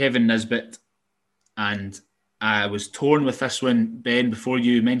 Kevin Nisbet, and I was torn with this one, Ben, before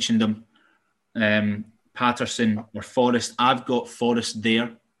you mentioned them. Patterson or Forrest. I've got Forrest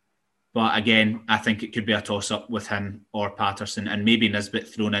there, but again, I think it could be a toss-up with him or Patterson, and maybe Nisbet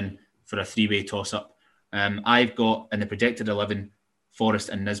thrown in for a three-way toss-up. I've got in the projected 11 Forrest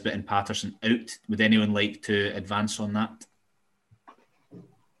and Nisbet and Patterson out. Would anyone like to advance on that?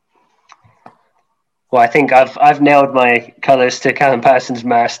 Well, I think I've nailed my colours to Callum Patterson's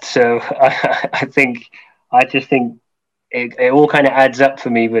mast, so I just think it all kind of adds up for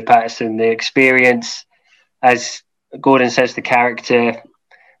me with Patterson. The experience, as Gordon says, the character,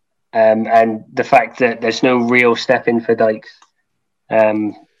 and the fact that there's no real step in for Dykes.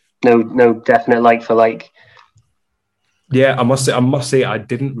 No definite like for like. Yeah, I must say I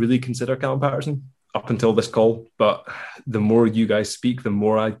didn't really consider Callum Patterson up until this call, but the more you guys speak, the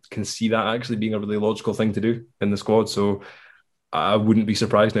more I can see that actually being a really logical thing to do in the squad. So I wouldn't be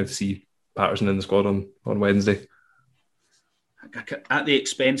surprised now to see Patterson in the squad on Wednesday. At the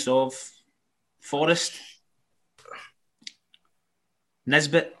expense of Forrest,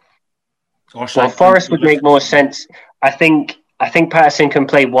 Nisbet, or Forrest would make more sense. I think Patterson can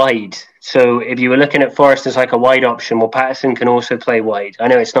play wide. So if you were looking at Forrest as like a wide option, well, Patterson can also play wide. I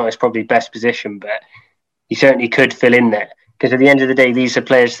know it's not his probably best position, but he certainly could fill in there. Because at the end of the day, these are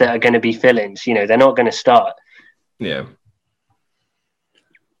players that are going to be fill-ins. You know, they're not going to start. Yeah.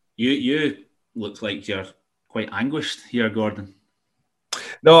 You look like you're quite anguished here, Gordon.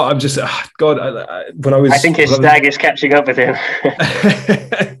 No, I'm just God. I think his stag is catching up with him.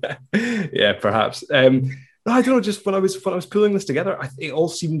 Yeah, perhaps. No, I don't know. Just when I was pulling this together, it all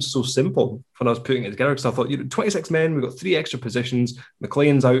seemed so simple when I was putting it together. Because I thought, 26 men, we've got 3 extra positions.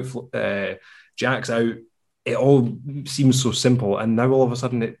 McLean's out, Jack's out. It all seems so simple, and now all of a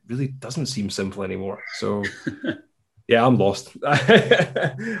sudden, it really doesn't seem simple anymore. So. Yeah, I'm lost.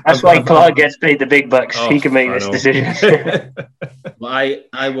 That's why Clark gets paid the big bucks. He can make this decision.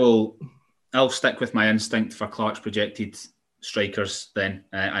 Well, I'll stick with my instinct for Clark's projected strikers then,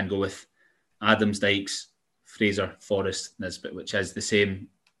 and go with Adams, Dykes, Fraser, Forrest, Nisbet, which is the same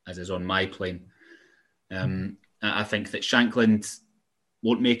as is on my plane. I think that Shankland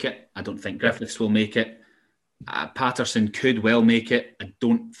won't make it. I don't think Griffiths will make it. Patterson could well make it. I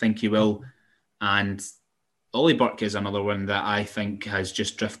don't think he will. And Ollie Burke is another one that I think has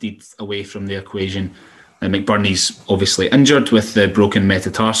just drifted away from the equation. McBurney's obviously injured with the broken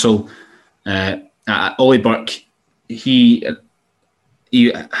metatarsal. Ollie Burke, a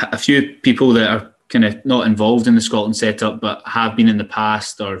few people that are kind of not involved in the Scotland setup but have been in the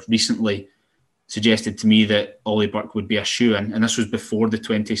past or recently suggested to me that Ollie Burke would be a shoo-in, and this was before the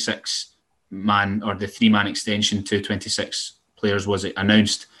 26-man or the 3-man extension to 26 players was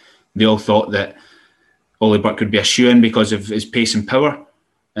announced. They all thought that Ollie Burke would be a shoo-in because of his pace and power.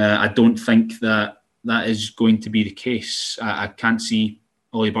 I don't think that is going to be the case. I can't see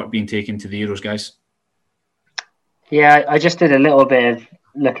Ollie Burke being taken to the Euros, guys. Yeah, I just did a little bit of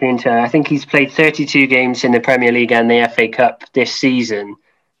looking into it. I think he's played 32 games in the Premier League and the FA Cup this season.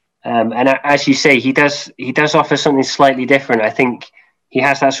 And as you say, he does offer something slightly different. I think he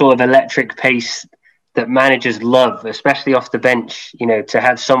has that sort of electric pace that managers love, especially off the bench, to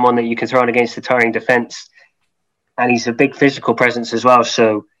have someone that you can throw on against the tiring defence. And he's a big physical presence as well.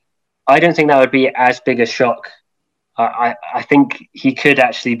 So I don't think that would be as big a shock. I think he could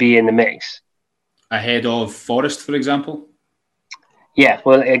actually be in the mix. Ahead of Forrest, for example? Yeah,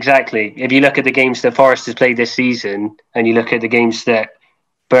 well, exactly. If you look at the games that Forrest has played this season and you look at the games that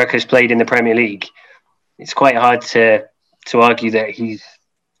Burke has played in the Premier League, it's quite hard to argue that he's,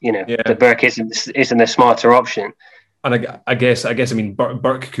 that Burke isn't a smarter option. And I guess,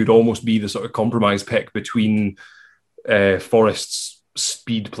 Burke could almost be the sort of compromise pick between Forrest's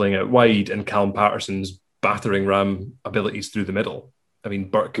speed playing out wide and Callum Patterson's battering ram abilities through the middle. I mean,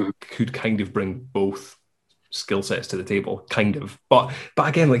 Burke could kind of bring both skill sets to the table, kind of. But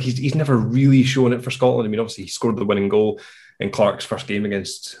again, he's never really shown it for Scotland. I mean, obviously he scored the winning goal in Clark's first game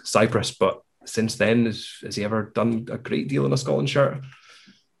against Cyprus, but since then, has he ever done a great deal in a Scotland shirt?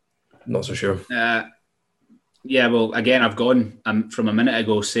 Not so sure. Yeah, well, again, I've gone from a minute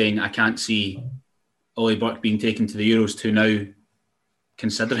ago saying I can't see Ollie Burke being taken to the Euros to now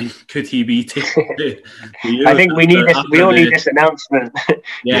considering could he be taken to the Euros. I think we need this. We all need this announcement.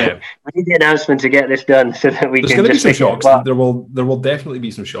 Yeah, we need the announcement to get this done so that we There's can. There's going to be some shocks. There will definitely be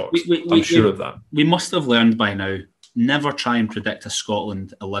some shocks. I'm sure of that. We must have learned by now. Never try and predict a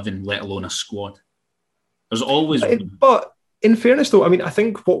Scotland 11, let alone a squad. There's always. But in fairness, though, I mean, I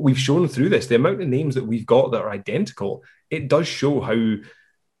think what we've shown through this, the amount of names that we've got that are identical, it does show how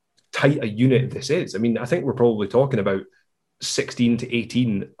tight a unit this is. I mean, I think we're probably talking about 16 to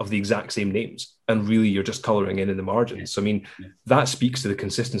 18 of the exact same names, and really you're just colouring in the margins. So, I mean, that speaks to the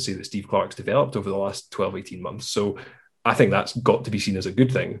consistency that Steve Clarke's developed over the last 12, 18 months. So I think that's got to be seen as a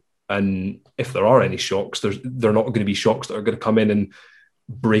good thing. And if there are any shocks, they're not going to be shocks that are going to come in and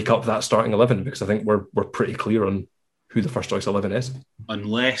break up that starting 11, because I think we're pretty clear on who the first choice 11 is.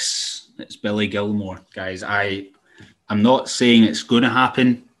 Unless it's Billy Gilmore, guys. I'm not saying it's going to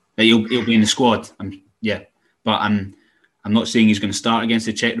happen. He'll be in the squad. But I'm not saying he's going to start against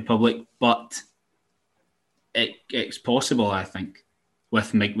the Czech Republic. But it's possible, I think,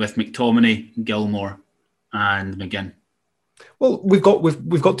 with McTominay, Gilmore, and McGinn. Well, we've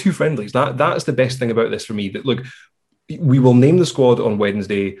got two friendlies. That's the best thing about this for me. That look, we will name the squad on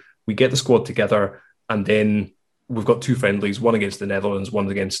Wednesday. We get the squad together, and then we've got two friendlies, one against the Netherlands, one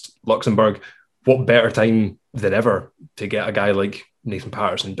against Luxembourg. What better time than ever to get a guy like Nathan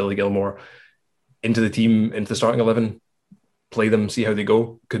Patterson, Billy Gilmore into the team, into the starting 11 play them, see how they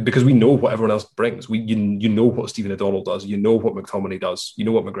go, because we know what everyone else brings. You know what Stephen O'Donnell does, you know what McTominay does, you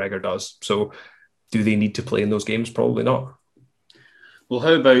know what McGregor does. So do they need to play in those games? Probably not. Well,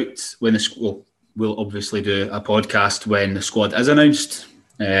 how about when we'll obviously do a podcast when the squad is announced,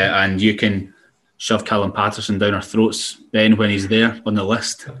 and you can shove Callum Patterson down our throats, Ben, when he's there on the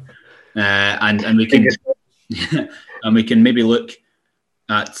list, and we can and we can maybe look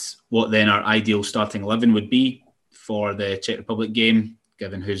at what then our ideal starting 11 would be for the Czech Republic game,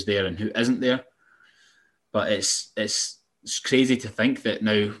 given who's there and who isn't there. But it's crazy to think that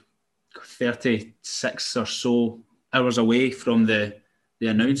now, 36 or so hours away from the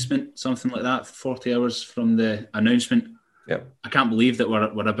announcement, something like that, 40 hours from the announcement. Yep. I can't believe that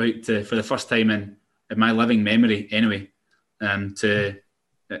we're about to, for the first time in my living memory anyway, and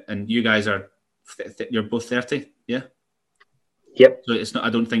you guys you're both 30, yeah? Yep. So it's not. I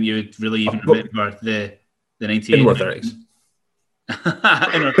don't think you would really even remember the 98. In our 30s.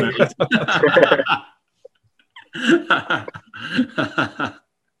 In our 30s.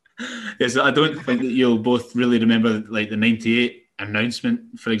 Yes, I don't think that you'll both really remember like the 98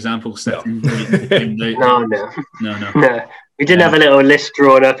 announcement, for example, sitting. No. No. We didn't have a little list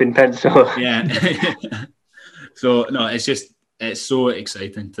drawn up in pencil. Yeah. So no, it's so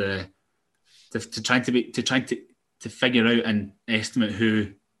exciting to try to figure out and estimate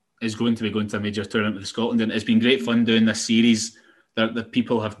who is going to be going to a major tournament with Scotland. And it's been great fun doing this series. The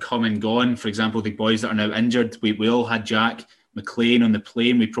people have come and gone. For example, the boys that are now injured, we all had Jack McLean on the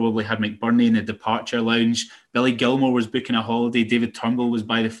plane. We probably had McBurney in the departure lounge. Billy Gilmore was booking a holiday. David Turnbull was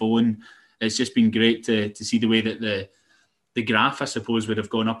by the phone. It's just been great to see the way that the graph, I suppose, would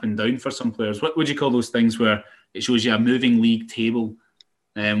have gone up and down for some players. What would you call those things where it shows you a moving league table,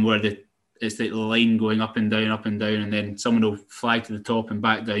 where it's the line going up and down, and then someone will fly to the top and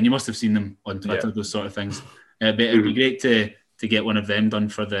back down. You must have seen them on Twitter, those sort of things. But it'd be great to get one of them done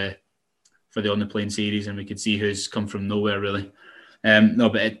for the On the Plane series, and we could see who's come from nowhere, really.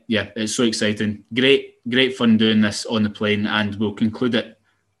 It's so exciting. Great fun doing this on the plane, and we'll conclude it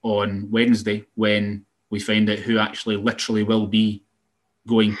on Wednesday when we find out who actually literally will be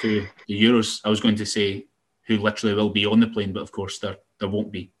going to the Euros. I was going to say who literally will be on the plane, but of course there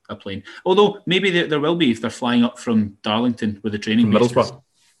won't be a plane. Although maybe there will be if they're flying up from Darlington with the training bases. Middlesbrough.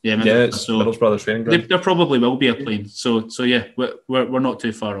 Yeah, it's Middlesbrough, the training ground. There probably will be a plane. So yeah, we're not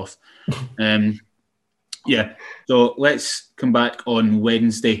too far off. So let's come back on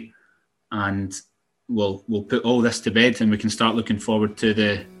Wednesday, and we'll put all this to bed, and we can start looking forward to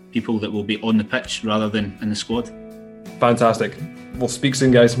the people that will be on the pitch rather than in the squad. Fantastic. We'll speak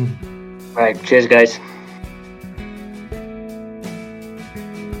soon, guys. All right, cheers, guys.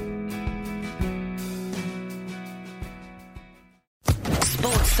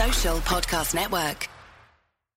 Sports Social Podcast Network.